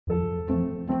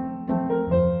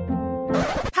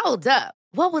Hold up.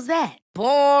 What was that?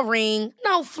 Boring.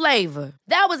 No flavor.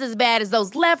 That was as bad as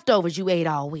those leftovers you ate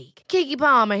all week. Keke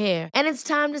Palmer here, and it's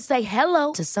time to say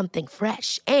hello to something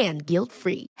fresh and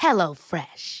guilt-free. Hello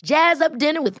Fresh. Jazz up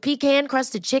dinner with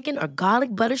pecan-crusted chicken or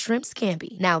garlic butter shrimp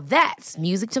scampi. Now that's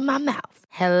music to my mouth.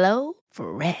 Hello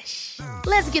Fresh.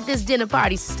 Let's get this dinner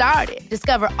party started.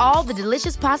 Discover all the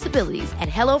delicious possibilities at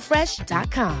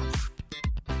hellofresh.com.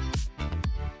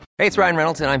 Hey, it's Ryan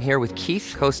Reynolds, and I'm here with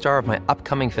Keith, co-star of my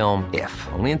upcoming film, If,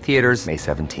 only in theaters May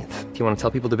 17th. Do you want to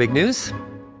tell people the big news?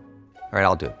 All right,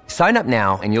 I'll do it. Sign up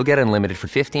now and you'll get unlimited for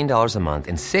 $15 a month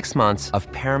and 6 months of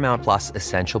Paramount Plus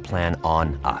Essential Plan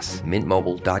on us.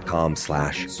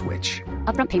 MintMobile.com/switch.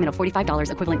 Upfront payment of $45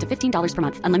 equivalent to $15 per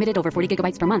month. Unlimited over 40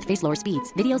 gigabytes per month. Face lower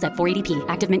speeds. Videos at 480p.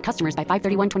 Active Mint customers by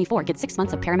 531.24 get 6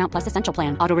 months of Paramount Plus Essential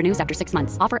Plan. Auto renews after 6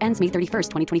 months. Offer ends May 31st,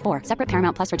 2024. Separate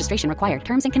Paramount Plus registration required.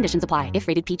 Terms and conditions apply if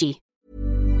rated PG.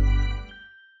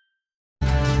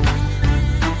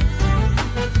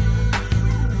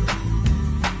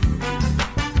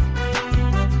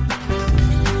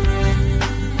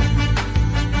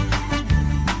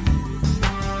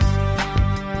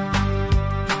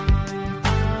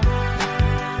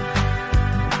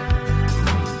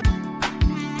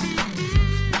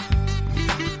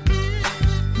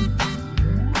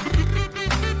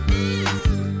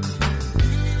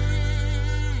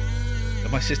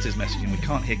 My sister's messaging. We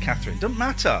can't hear Catherine. Doesn't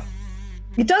matter.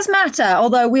 It does matter,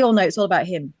 although we all know it's all about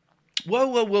him. Whoa.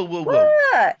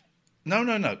 What?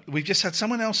 No. We've just had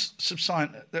someone else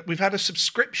subscribe. We've had a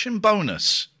subscription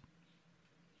bonus.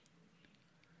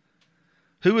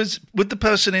 Would the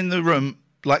person in the room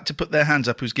like to put their hands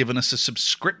up who's given us a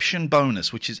subscription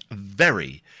bonus, which is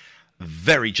very,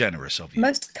 very generous of you.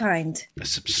 Most kind. A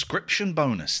subscription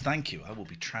bonus. Thank you. I will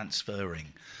be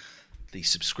transferring the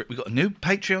subscript. We've got a new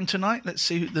Patreon tonight. Let's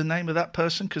see the name of that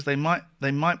person, because they might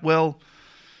well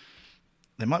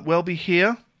be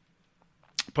here.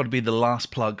 Probably be the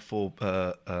last plug for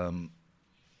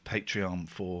Patreon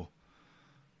for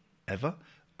ever.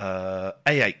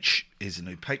 AH is a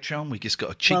new Patreon. We just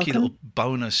got a cheeky little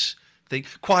bonus thing.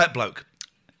 Quiet Bloke.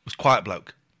 It was Quiet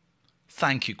Bloke.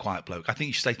 Thank you, Quiet Bloke. I think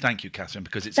you should say thank you, Catherine,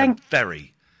 because it's a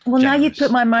very Well, generous. now you've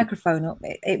put my microphone up.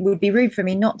 It would be rude for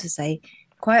me not to say,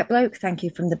 Quiet Bloke, thank you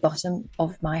from the bottom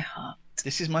of my heart.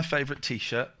 This is my favourite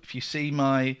T-shirt. If you see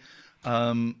my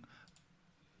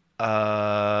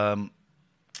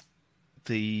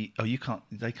they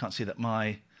can't see that.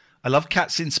 I love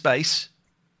cats in space.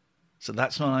 So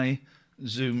that's my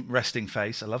Zoom resting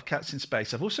face. I love cats in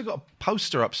space. I've also got a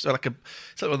poster up, so it's like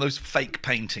one of those fake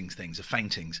paintings things, of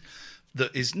faintings,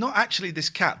 that is not actually this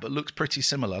cat, but looks pretty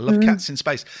similar. I love cats in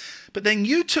space. But then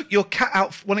you took your cat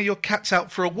out, one of your cats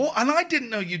out for a walk, and I didn't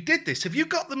know you did this. Have you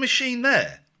got the machine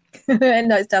there?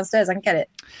 No, it's downstairs. I can get it.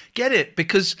 Get it,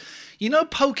 because you know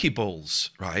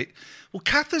Pokeballs, right? Well,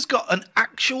 Kath got an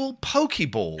actual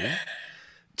Pokeball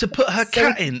to put her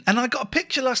cat in. And I got a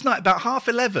picture last night about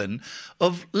 11:30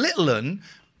 of Little Un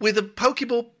with a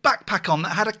Pokeball backpack on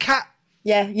that had a cat.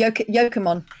 Yeah,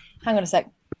 Yokomon. Hang on a sec.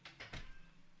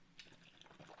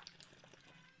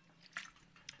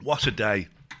 What a day.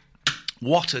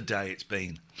 What a day it's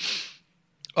been.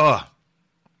 Oh.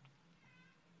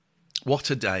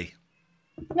 What a day.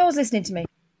 No one's listening to me.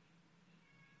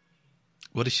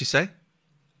 What did she say?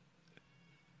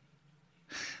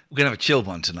 We're going to have a chilled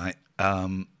one tonight.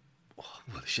 The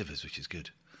shivers, which is good.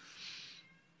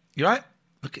 You all right?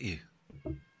 Look at you.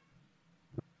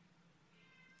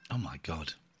 Oh, my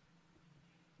God.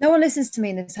 No one listens to me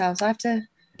in this house. I have to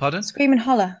Pardon? scream and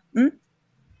holler.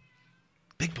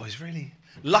 Big boy's really...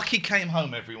 Lucky came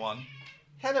home, everyone.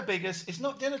 Hello, Biggers. It's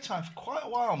not dinner time for quite a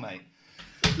while, mate.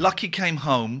 Lucky came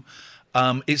home.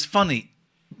 It's funny.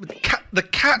 The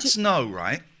cats know,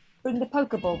 right? Bring the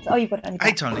Pokeball. Oh, you've got it on your Hey,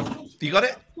 back. Tony. You got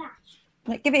it?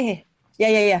 Give it here.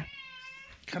 Yeah.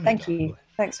 Come Thank here, you. boy.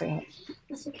 Thanks, sweetheart.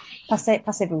 That's okay.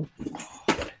 Passez-vous.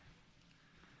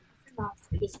 Love.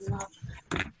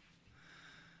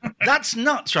 That's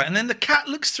nuts, right? And then the cat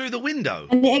looks through the window.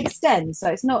 And it extends, so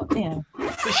it's not,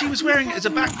 But she was wearing it as a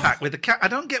backpack with the cat. I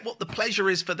don't get what the pleasure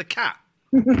is for the cat.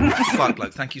 Quiet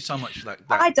Bloke, thank you so much for that.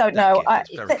 I don't know.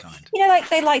 That's very kind.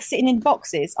 They like sitting in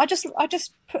boxes. I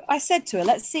said to her,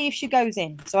 let's see if she goes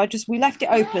in. So we left it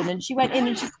open, and she went in,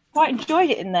 and she quite enjoyed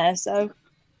it in there. So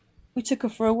we took her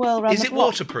for a whirl around. Is it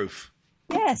waterproof?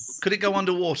 Yes. Could it go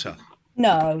underwater?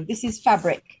 No, this is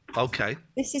fabric. Okay.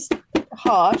 This is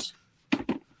hard.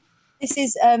 This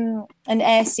is an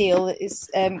air seal that is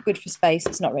good for space.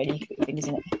 It's not really good thing,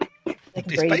 isn't it? They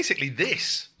can It's breathe. basically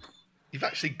this. You've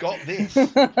actually got this.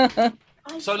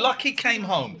 So Lucky came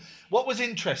home. What was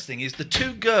interesting is the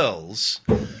two girls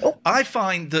I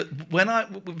find that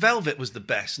Velvet was the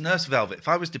best. Nurse Velvet. If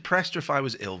I was depressed or if I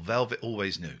was ill, Velvet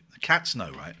always knew. The cats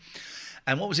know, right?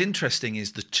 And what was interesting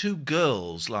is the two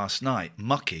girls last night,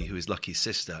 Mucky, who is Lucky's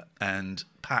sister, and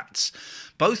Pats,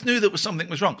 both knew that something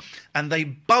was wrong. And they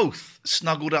both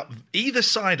snuggled up either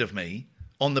side of me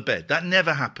on the bed. That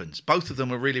never happens. Both of them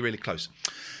were really, really close.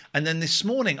 And then this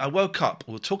morning, I woke up.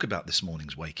 We'll talk about this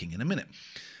morning's waking in a minute.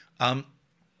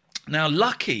 Now,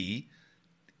 Lucky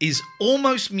is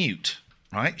almost mute,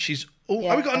 right? She's...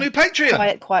 Oh, we got a new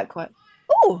Patreon. Quiet.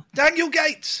 Oh! Daniel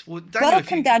Gates. Well, Daniel,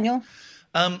 welcome, Daniel.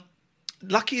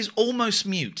 Lucky is almost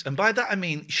mute, and by that I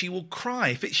mean she will cry.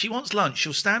 If she wants lunch,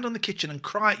 she'll stand on the kitchen and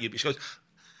cry at you, but she goes...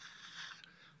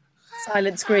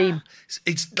 Silent scream.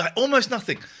 It's like almost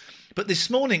nothing. But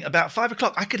this morning, about 5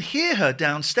 o'clock, I could hear her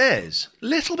downstairs. A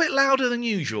little bit louder than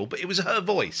usual, but it was her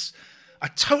voice. I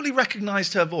totally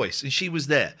recognised her voice, and she was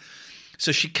there.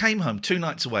 So she came home 2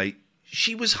 nights away.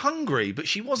 She was hungry, but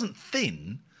she wasn't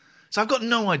thin. So I've got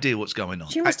no idea what's going on.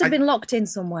 She must have been locked in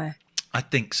somewhere. I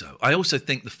think so. I also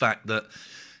think the fact that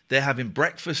they're having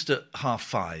breakfast at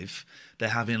 5:30, they're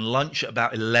having lunch at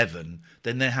about 11,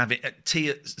 then they're having tea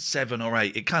at 7 or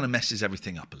 8. It kind of messes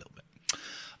everything up a little bit.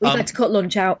 We've had to cut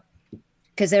lunch out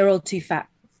because they're all too fat.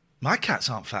 My cats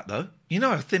aren't fat, though. You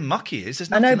know how thin Mucky is.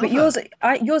 There's I know, but yours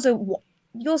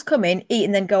yours come in, eat,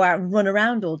 and then go out and run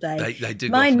around all day. They do.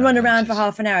 Mine run around for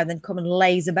half an hour and then come and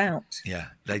laze about. Yeah,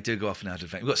 they do go off and out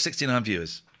of it. We've got 69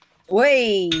 viewers.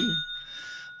 Way.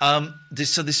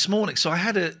 So this morning,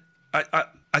 I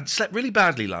slept really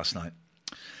badly last night,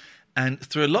 and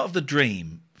through a lot of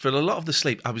the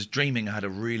sleep, I was dreaming I had a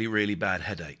really, really bad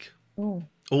headache. Ooh.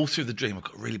 All through the dream, I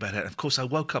got a really bad headache. Of course, I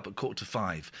woke up at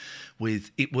 4:45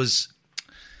 with it was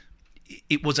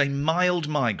a mild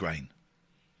migraine.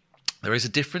 There is a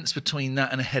difference between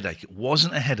that and a headache. It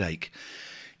wasn't a headache.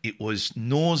 It was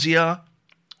nausea.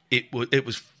 It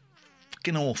was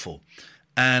fucking awful,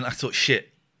 and I thought, shit.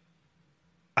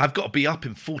 I've got to be up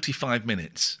in 45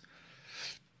 minutes.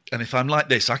 And if I'm like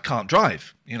this, I can't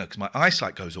drive, because my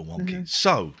eyesight goes all wonky. Mm-hmm.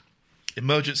 So,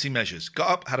 emergency measures. Got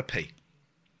up, had a pee.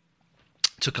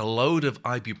 Took a load of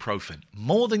ibuprofen.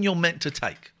 More than you're meant to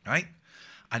take, right?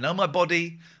 I know my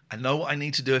body. I know what I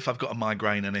need to do if I've got a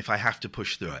migraine and if I have to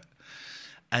push through it.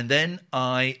 And then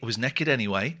I was naked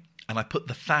anyway, and I put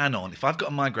the fan on. If I've got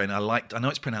a migraine, I know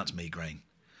it's pronounced migraine.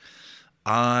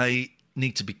 I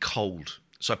need to be cold.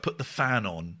 So I put the fan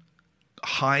on,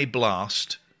 high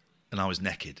blast, and I was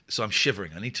naked. So I'm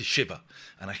shivering. I need to shiver,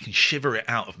 and I can shiver it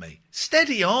out of me.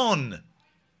 Steady on!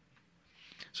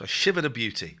 So I shivered a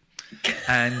beauty.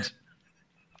 And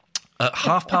at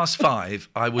 5:30,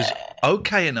 I was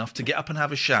okay enough to get up and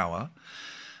have a shower.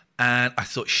 And I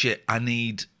thought, shit, I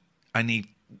need.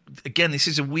 Again, this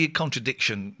is a weird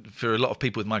contradiction for a lot of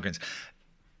people with migraines.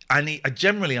 I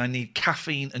need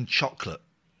caffeine and chocolate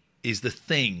is the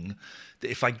thing that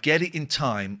if I get it in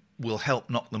time will help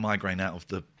knock the migraine out of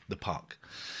the park.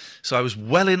 So I was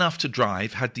well enough to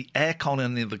drive, had the aircon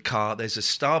in the car. There's a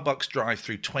Starbucks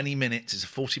drive-through, 20 minutes. It's a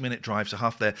 40-minute drive, so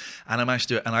half there. And I managed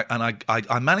to do it, and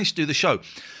I managed to do the show.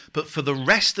 But for the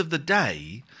rest of the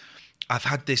day, I've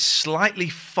had this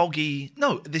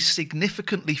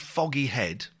significantly foggy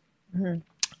head. Mm-hmm.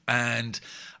 And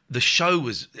the show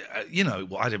was, I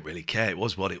didn't really care. It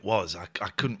was what it was. I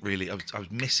couldn't really, I was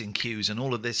missing cues and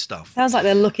all of this stuff. Sounds like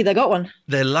they're lucky they got one.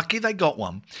 They're lucky they got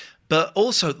one. But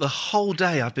also the whole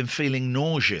day I've been feeling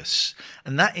nauseous.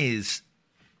 And that is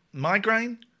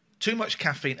migraine, too much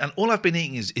caffeine. And all I've been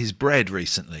eating is bread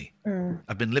recently. Mm.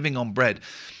 I've been living on bread.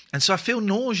 And so I feel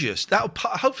nauseous.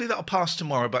 Hopefully that'll pass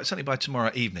tomorrow, but certainly by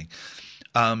tomorrow evening.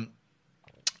 So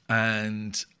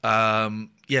it's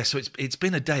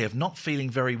been a day of not feeling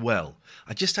very well.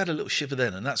 I just had a little shiver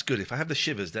then, and that's good. If I have the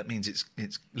shivers, that means it's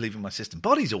leaving my system.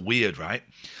 Bodies are weird, right?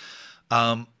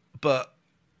 But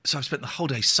so I've spent the whole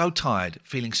day so tired,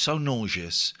 feeling so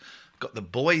nauseous. Got the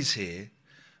boys here,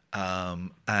 and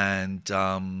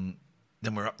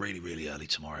then we're up really, really early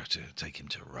tomorrow to take him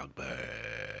to rugby.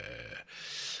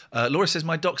 Laura says,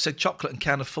 my doc said chocolate and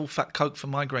can of full-fat Coke for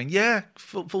migraine. Yeah,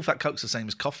 full-fat Coke's the same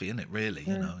as coffee, isn't it, really?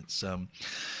 You know, it's...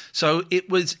 So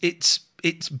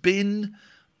it's been,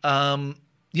 I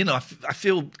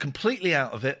feel completely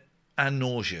out of it and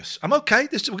nauseous. I'm okay.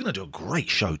 We're going to do a great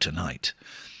show tonight.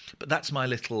 But that's my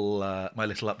little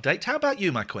update. How about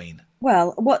you, my queen?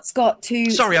 Well, what's got two...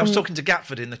 Sorry, I was talking to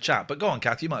Gatford in the chat, but go on,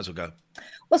 Kath, you might as well go.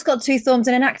 What's got 2 thumbs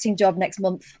and an acting job next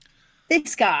month?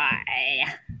 This guy.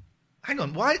 Hang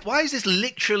on, why is this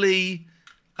literally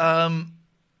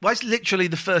Why is literally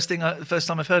the first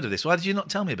time I've heard of this? Why did you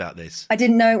not tell me about this? I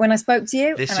didn't know it when I spoke to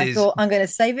you, I thought I'm going to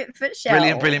save it for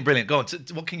Shell. Brilliant. Go on.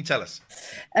 What can you tell us?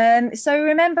 So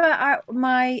remember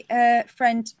my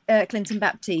friend Clinton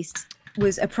Baptiste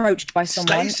was approached by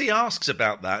someone. Stacey asks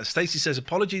about that. Stacey says,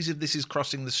 apologies if this is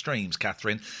crossing the streams,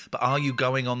 Catherine, but are you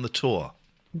going on the tour?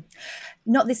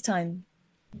 Not this time.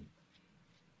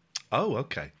 Oh,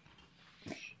 okay.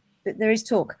 But there is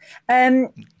talk.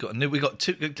 We got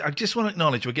two. I just want to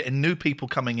acknowledge we're getting new people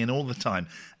coming in all the time.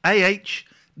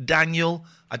 Daniel.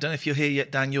 I don't know if you're here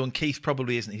yet, Daniel, and Keith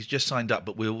probably isn't. He's just signed up,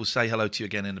 but we will say hello to you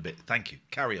again in a bit. Thank you.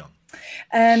 Carry on.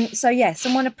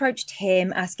 Someone approached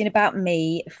him asking about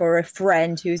me for a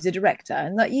friend who's a director,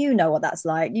 and you know what that's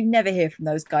like. You never hear from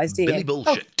those guys, do you? Billy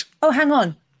bullshit. Oh, hang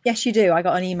on. Yes, you do. I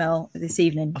got an email this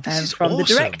evening from the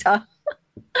director.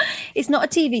 It's not a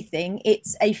TV thing.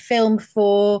 It's a film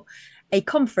for a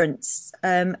conference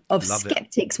of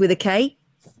skeptics with a K.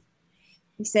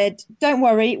 He said, don't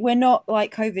worry, we're not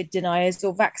like COVID deniers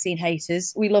or vaccine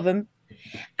haters. We love them.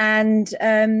 And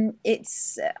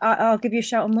I'll give you a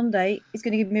shout on Monday. He's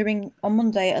going to give me a ring on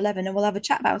Monday at 11 and we'll have a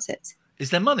chat about it.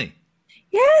 Is there money?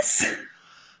 Yes.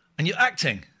 And you're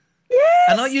acting? Yes.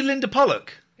 And are you Linda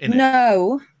Pollock in it?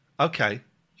 No. Okay.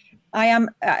 I am.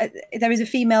 There is a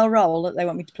female role that they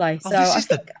want me to play, so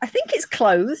I think it's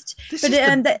closed. But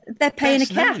they're paying a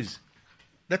cath.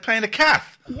 They're paying a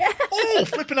cath. Yeah. Oh,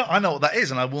 flipping out! I know what that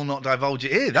is, and I will not divulge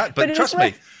it here. But trust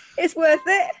me, it's worth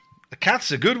it. A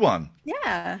cath's a good one.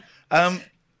 Yeah.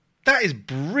 That is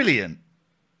brilliant.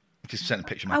 I just sent a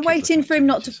picture. I'm waiting for him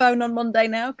not to phone on Monday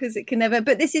now because it can never.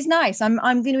 But this is nice. I'm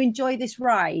going to enjoy this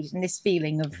ride and this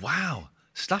feeling of wow.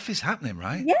 Stuff is happening,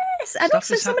 right? Yes, and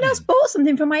also someone else bought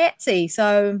something from my Etsy.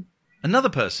 So another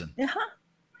person.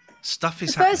 Stuff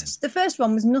is happening. The first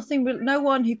one was nothing. No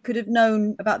one who could have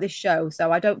known about this show.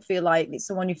 So I don't feel like it's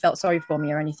someone who felt sorry for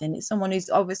me or anything. It's someone who's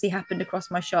obviously happened across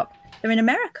my shop. They're in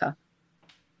America.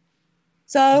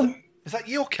 So is that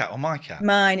your cat or my cat?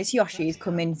 Mine. It's Yoshi. He's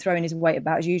come in throwing his weight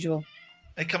about as usual.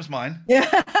 Here comes mine.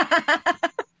 Yeah.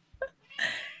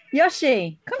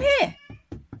 Yoshi, come here.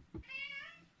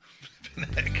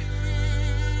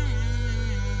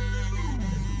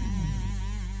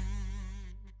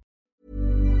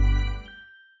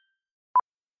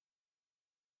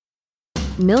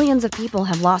 Millions of people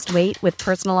have lost weight with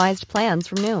personalized plans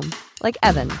from Noom. Like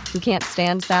Evan, who can't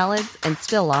stand salads and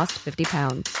still lost 50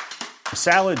 pounds.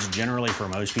 Salads generally for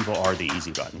most people are the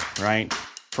easy button, right?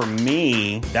 For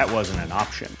me, that wasn't an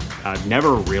option. I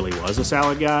never really was a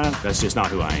salad guy. That's just not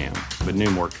who I am. But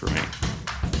Noom worked for me.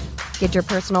 Get your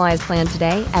personalized plan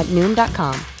today at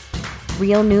Noom.com.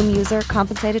 Real Noom user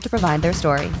compensated to provide their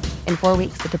story. In 4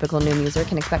 weeks, the typical Noom user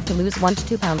can expect to lose 1 to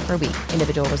 2 pounds per week.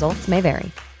 Individual results may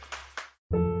vary.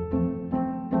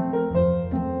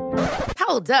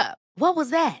 Hold up. What was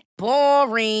that?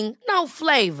 Boring. No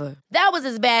flavor. That was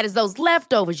as bad as those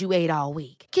leftovers you ate all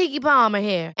week. Keke Palmer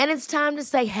here. And it's time to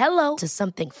say hello to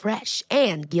something fresh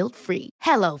and guilt-free.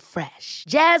 Hello Fresh.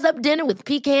 Jazz up dinner with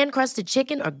pecan-crusted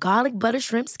chicken or garlic butter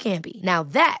shrimp scampi. Now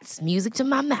that's music to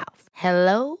my mouth.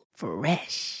 Hello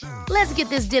Fresh. Let's get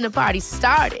this dinner party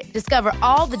started. Discover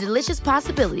all the delicious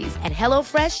possibilities at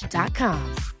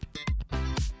HelloFresh.com.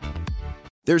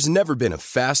 There's never been a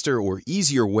faster or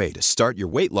easier way to start your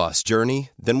weight loss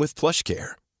journey than with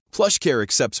PlushCare. PlushCare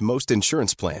accepts most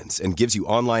insurance plans and gives you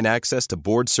online access to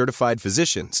board-certified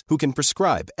physicians who can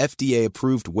prescribe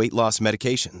FDA-approved weight loss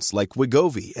medications like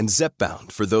Wegovy and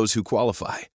Zepbound for those who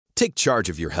qualify. Take charge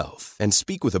of your health and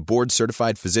speak with a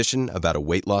board-certified physician about a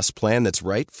weight loss plan that's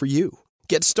right for you.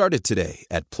 Get started today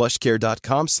at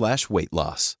plushcare.com/weight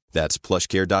loss. That's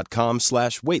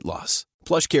plushcare.com/weight loss.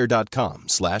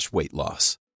 plushcare.com/weight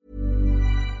loss.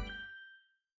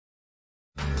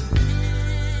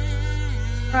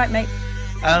 Right, mate.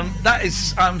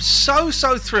 I'm so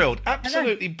thrilled.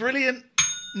 Absolutely brilliant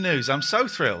news. I'm so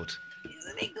thrilled.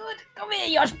 Isn't it good? Come here,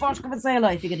 Yosh Posh. Come and say hello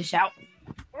if you're going to shout.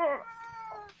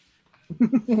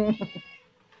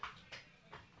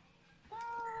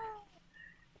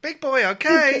 Big boy,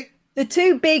 okay? The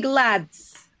two big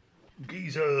lads.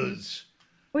 Geezers.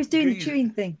 Oh, he's doing the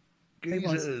chewing thing.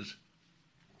 Geezers.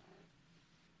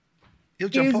 He'll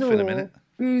jump off in a minute.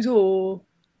 Geezer.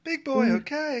 Big boy,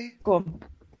 okay? Go on.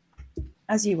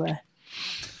 As you were.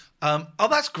 Oh,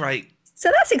 that's great. So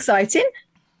that's exciting.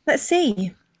 Let's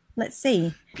see.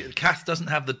 Kath doesn't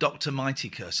have the Dr. Mighty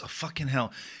curse. Oh, fucking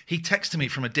hell. He texted me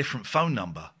from a different phone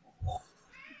number.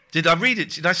 Did I read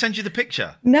it? Did I send you the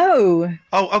picture? No.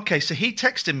 Oh, okay. So he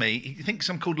texted me. He thinks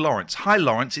I'm called Lawrence. Hi,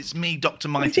 Lawrence. It's me, Dr.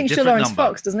 Mighty. He thinks different you're Lawrence number.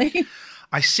 Fox, doesn't he?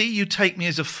 I see you take me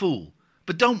as a fool.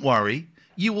 But don't worry.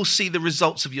 You will see the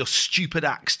results of your stupid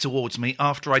acts towards me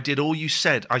after I did all you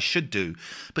said I should do,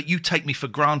 but you take me for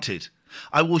granted.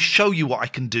 I will show you what I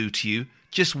can do to you.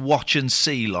 Just watch and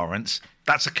see, Lawrence.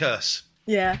 That's a curse.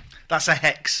 Yeah. That's a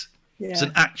hex. Yeah. It's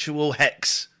an actual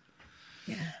hex.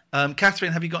 Yeah.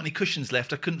 Catherine, have you got any cushions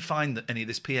left? I couldn't find any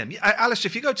this PM. Alice,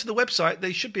 if you go to the website,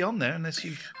 they should be on there unless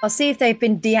you've... I'll see if they've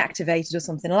been deactivated or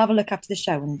something. I'll have a look after the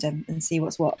show and see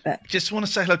what's what. But just want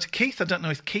to say hello to Keith. I don't know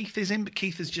if Keith is in, but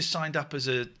Keith has just signed up as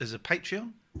a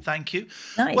Patreon. Thank you.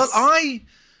 Nice. Well, I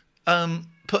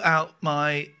put out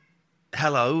my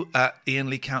hello at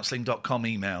ianleecounselling.com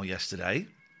email yesterday.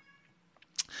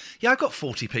 Yeah, I got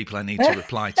 40 people I need to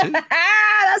reply to.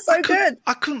 That's so good.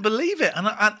 I couldn't believe it, and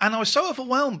I was so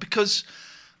overwhelmed because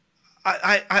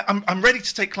I'm ready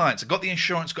to take clients. I've got the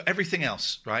insurance, got everything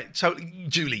else, right? So,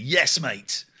 Julie, yes,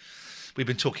 mate. We've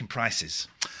been talking prices,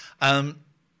 and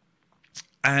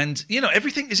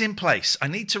everything is in place. I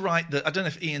need to write I don't know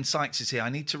if Ian Sykes is here. I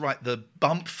need to write the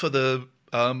bump for the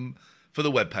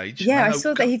webpage. Yeah, I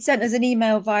saw that he'd sent us an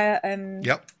email via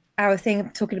our thing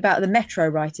talking about the Metro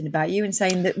writing about you and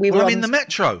saying that we were in the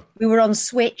Metro. We were on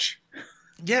Switch.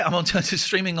 Yeah, I'm on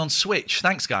streaming on Switch.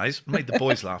 Thanks, guys. Made the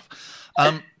boys laugh.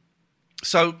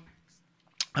 So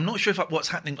I'm not sure what's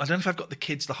happening. I don't know if I've got the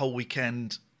kids the whole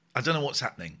weekend. I don't know what's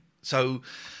happening. So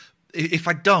if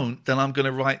I don't, then I'm going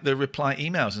to write the reply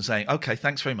emails and saying, okay,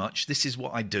 thanks very much. This is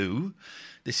what I do.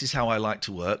 This is how I like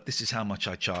to work. This is how much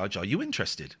I charge. Are you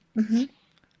interested? Mm-hmm.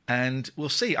 And we'll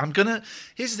see.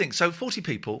 Here's the thing. So 40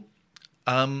 people.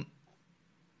 I've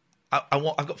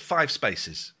got 5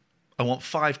 spaces. I want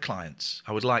 5 clients.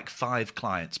 I would like 5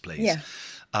 clients, please.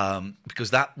 Yeah.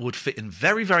 Because that would fit in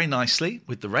very, very nicely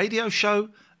with the radio show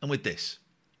and with this.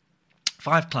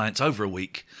 5 clients over a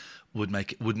week would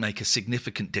make a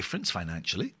significant difference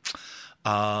financially.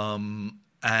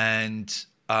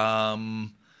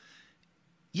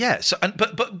 Yeah. So,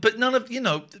 but none of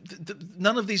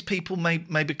none of these people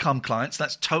may become clients.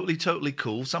 That's totally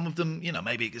cool. Some of them,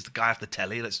 maybe it's the guy off the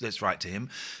telly. Let's write to him.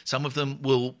 Some of them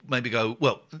will maybe go.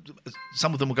 Well,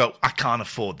 some of them will go. I can't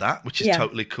afford that, which is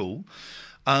totally cool.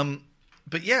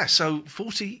 But yeah, so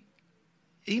 40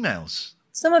 emails.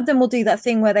 Some of them will do that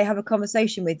thing where they have a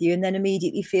conversation with you and then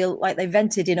immediately feel like they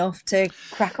vented enough to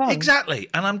crack on. Exactly.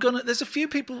 And there's a few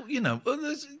people,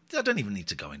 I don't even need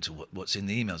to go into what's in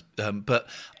the emails, but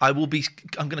I'm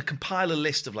going to compile a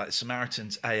list of like the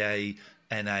Samaritans, AA,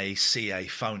 NA, CA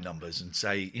phone numbers and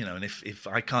say, and if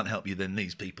I can't help you, then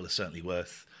these people are certainly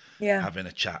worth having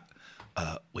a chat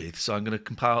with. So I'm going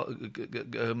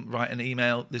to write an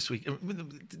email this week.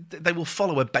 They will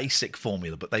follow a basic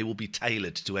formula, but they will be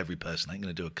tailored to every person. I ain't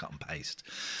going to do a cut and paste.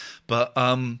 But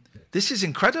this is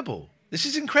incredible. This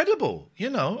is incredible.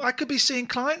 I could be seeing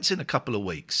clients in a couple of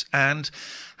weeks. And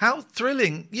how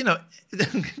thrilling,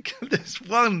 there's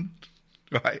one,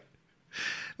 right?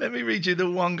 Let me read you the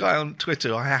one guy on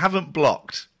Twitter I haven't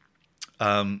blocked.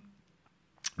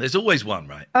 There's always one,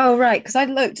 right? Oh, right. Because I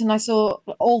looked and I saw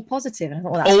all positive. And I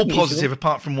thought, well, that's all unusual. positive,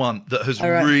 apart from one that has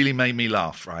really made me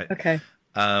laugh, right? Okay.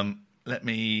 Let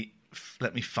me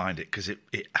find it because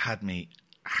it had me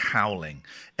howling.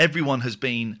 Everyone has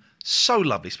been so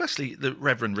lovely, especially the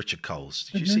Reverend Richard Coles.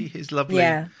 Did you see his lovely?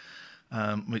 Yeah.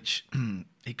 Which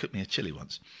he cooked me a chili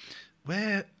once.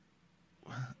 Where?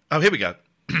 Oh, here we go.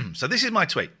 So this is my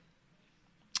tweet.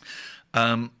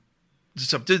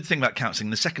 So I did the thing about counselling.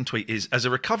 The second tweet is, as a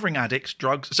recovering addict,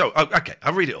 drugs... okay,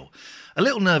 I'll read it all. A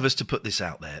little nervous to put this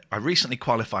out there. I recently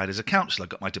qualified as a counsellor,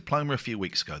 got my diploma a few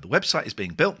weeks ago. The website is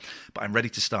being built, but I'm ready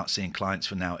to start seeing clients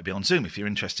for now. It'll be on Zoom. If you're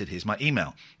interested, here's my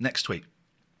email. Next tweet.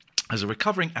 As a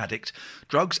recovering addict,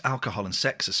 drugs, alcohol and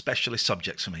sex are specialist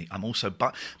subjects for me. I'm also...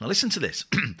 Now listen to this.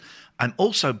 I'm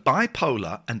also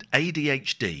bipolar and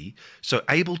ADHD, so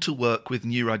able to work with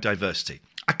neurodiversity.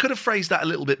 I could have phrased that a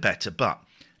little bit better, but...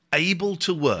 able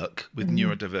to work with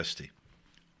neurodiversity.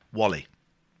 Wally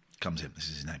comes in. This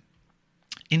is his name.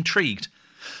 Intrigued.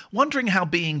 Wondering how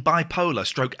being bipolar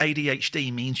stroke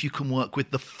ADHD means you can work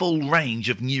with the full range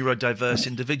of neurodiverse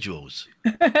individuals.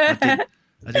 I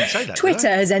didn't say that. Twitter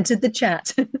has entered the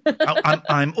chat.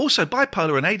 I'm also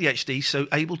bipolar and ADHD, so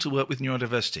able to work with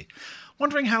neurodiversity.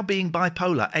 Wondering how being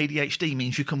bipolar ADHD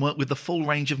means you can work with the full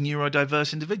range of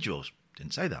neurodiverse individuals.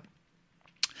 Didn't say that.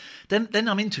 Then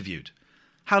I'm interviewed.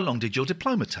 How long did your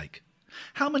diploma take?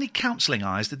 How many counselling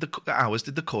hours did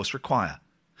the course require?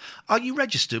 Are you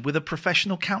registered with a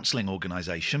professional counselling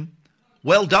organisation?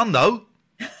 Well done, though.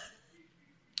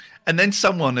 And then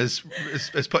someone has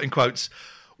put in quotes,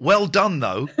 well done,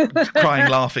 though, crying,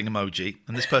 laughing emoji.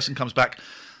 And this person comes back,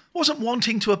 wasn't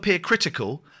wanting to appear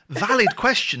critical. Valid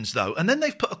questions, though. And then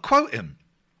they've put a quote in.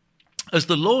 As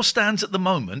the law stands at the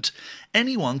moment,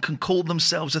 anyone can call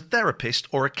themselves a therapist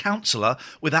or a counsellor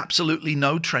with absolutely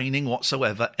no training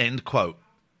whatsoever, end quote.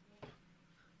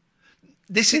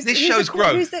 This shows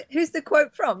growth. Who's the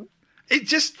quote from? It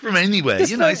just from anywhere,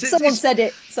 just someone said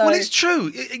it. So. Well, it's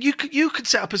true. You could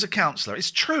set up as a counsellor.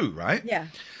 It's true, right? Yeah.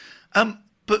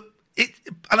 But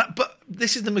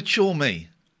this is the mature me.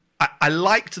 I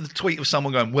liked the tweet of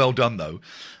someone going, "Well done, though."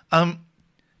 I'm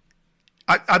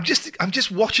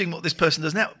just watching what this person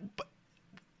does now. But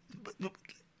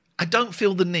I don't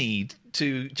feel the need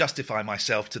to justify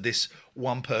myself to this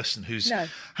one person who's. No.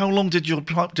 How long did your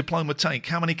diploma take?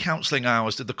 How many counselling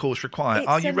hours did the course require?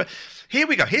 Are you? Here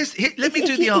we go. Let me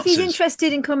do the answers. If he's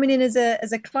interested in coming in as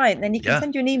a client, then he can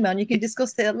send you an email and you can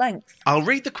discuss it at length. I'll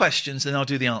read the questions, then I'll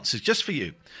do the answers just for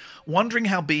you. Wondering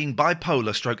how being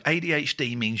bipolar /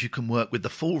 ADHD means you can work with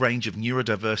the full range of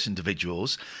neurodiverse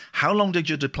individuals. How long did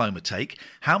your diploma take?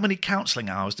 How many counselling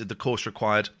hours did the course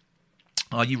require?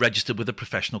 Are you registered with a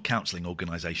professional counselling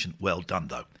organisation? Well done,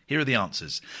 though. Here are the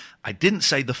answers. I didn't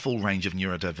say the full range of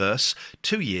neurodiverse.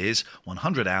 2 years,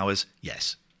 100 hours,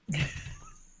 yes.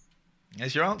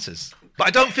 There's your answers. But I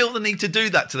don't feel the need to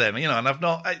do that to them, and I've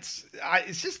not. It's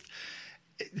just.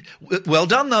 Well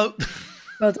done, though.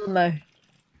 Well done, though.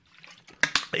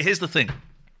 Here's the thing.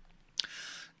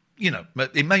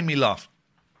 It made me laugh.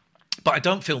 But I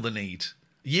don't feel the need.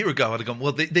 A year ago, I'd have gone,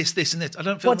 well, this, and this. I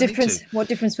don't feel the need to. What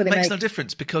difference will it make? Makes no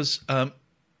difference because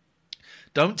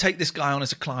don't take this guy on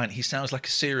as a client. He sounds like a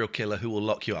serial killer who will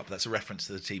lock you up. That's a reference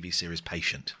to the TV series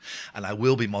Patient. And I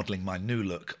will be modelling my new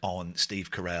look on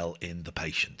Steve Carell in The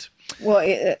Patient. What,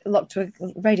 locked to a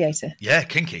radiator? Yeah,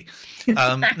 kinky.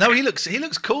 No, he looks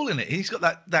cool in it. He's got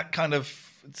that kind of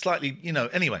slightly,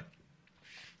 anyway.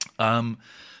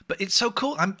 But it's so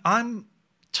cool. I'm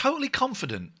totally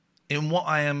confident in what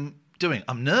I am doing.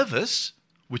 I'm nervous,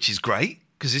 which is great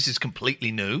because this is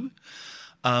completely new.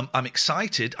 I'm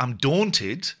excited. I'm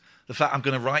daunted. The fact I'm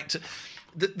going to write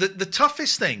the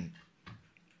toughest thing.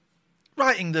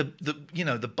 Writing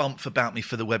the bump about me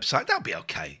for the website, that'll be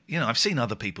okay. I've seen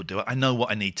other people do it. I know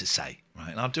what I need to say, right?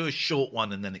 And I'll do a short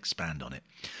one and then expand on it.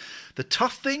 The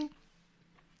tough thing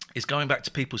is going back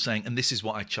to people saying, and this is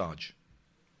what I charge.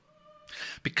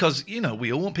 Because,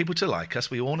 we all want people to like us.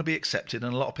 We all want to be accepted.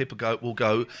 And a lot of people will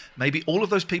go, maybe all of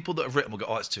those people that have written will go,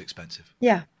 oh, it's too expensive.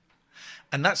 Yeah.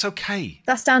 And that's okay.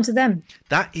 That's down to them.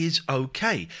 That is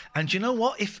okay. And you know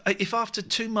what? If after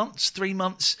 2 months, 3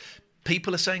 months,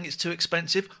 people are saying it's too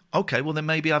expensive, okay, well, then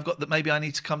maybe I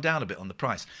need to come down a bit on the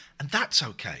price. And that's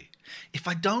okay. If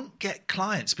I don't get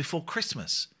clients before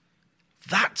Christmas,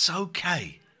 that's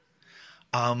okay.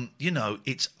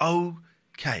 It's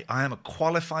okay. I am a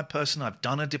qualified person. I've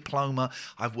done a diploma.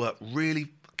 I've worked really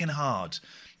fucking hard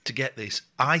to get this.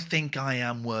 I think I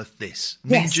am worth this.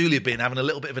 Yes. Me and Julia have been having a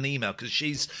little bit of an email because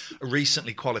she's a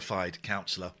recently qualified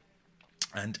counsellor.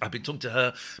 And I've been talking to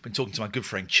her, been talking to my good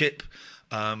friend Chip.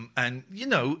 You've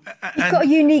got a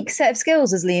unique set of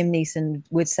skills, as Liam Neeson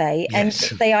would say.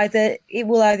 Yes. And it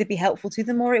will either be helpful to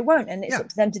them or it won't. And it's up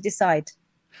to them to decide.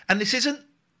 And this isn't,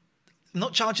 I'm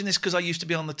not charging this because I used to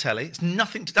be on the telly. It's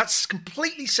nothing. That's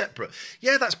completely separate.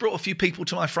 Yeah, that's brought a few people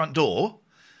to my front door,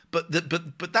 but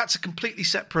that's a completely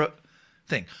separate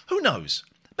thing. Who knows?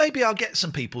 Maybe I'll get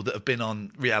some people that have been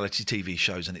on reality TV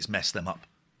shows and it's messed them up.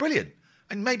 Brilliant.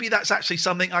 And maybe that's actually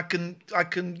something I can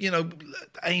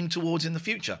aim towards in the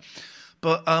future.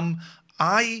 But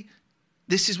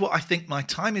this is what I think my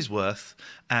time is worth,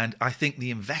 and I think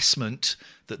the investment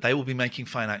that they will be making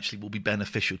financially will be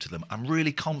beneficial to them. I'm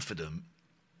really confident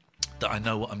that I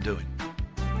know what I'm doing.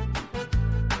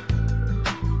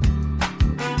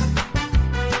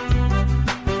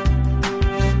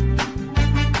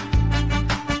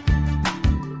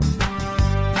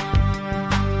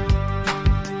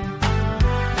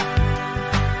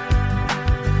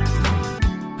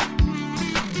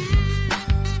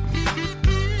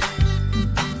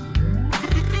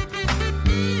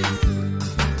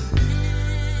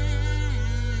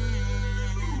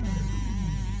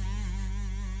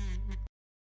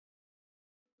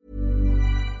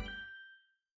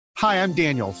 Hi, I'm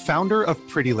Daniel, founder of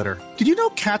Pretty Litter. Did you know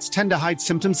cats tend to hide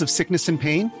symptoms of sickness and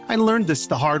pain? I learned this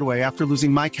the hard way after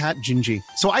losing my cat, Gingy.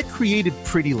 So I created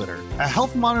Pretty Litter, a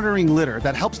health monitoring litter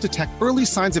that helps detect early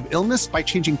signs of illness by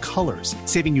changing colors,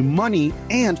 saving you money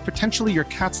and potentially your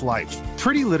cat's life.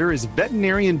 Pretty Litter is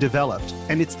veterinarian developed,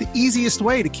 and it's the easiest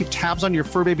way to keep tabs on your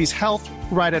fur baby's health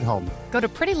right at home. Go to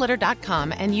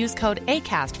prettylitter.com and use code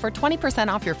ACAST for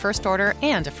 20% off your first order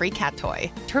and a free cat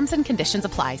toy. Terms and conditions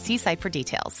apply. See site for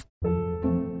details.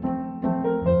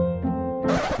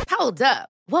 Hold up.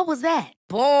 What was that?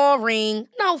 Boring.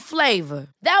 No flavor.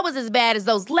 That was as bad as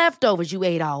those leftovers you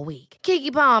ate all week.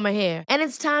 Keke Palmer here, and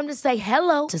it's time to say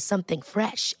hello to something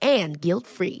fresh and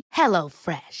guilt-free. Hello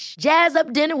Fresh. Jazz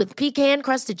up dinner with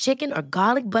pecan-crusted chicken or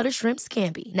garlic butter shrimp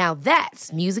scampi. Now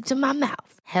that's music to my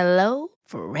mouth. Hello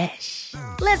Fresh.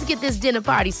 Let's get this dinner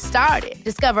party started.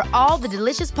 Discover all the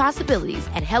delicious possibilities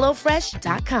at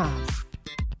hellofresh.com.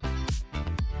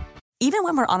 Even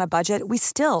when we're on a budget, we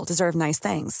still deserve nice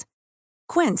things.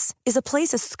 Quince is a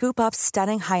place to scoop up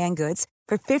stunning high-end goods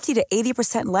for 50 to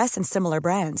 80% less than similar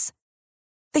brands.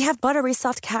 They have buttery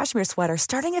soft cashmere sweaters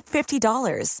starting at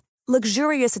 $50,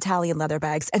 luxurious Italian leather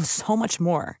bags, and so much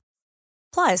more.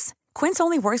 Plus, Quince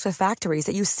only works with factories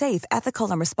that use safe,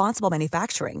 ethical, and responsible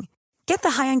manufacturing. Get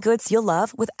the high-end goods you'll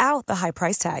love without the high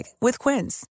price tag with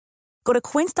Quince. Go to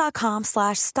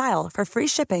quince.com/style for free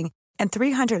shipping and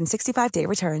 365-day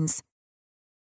returns.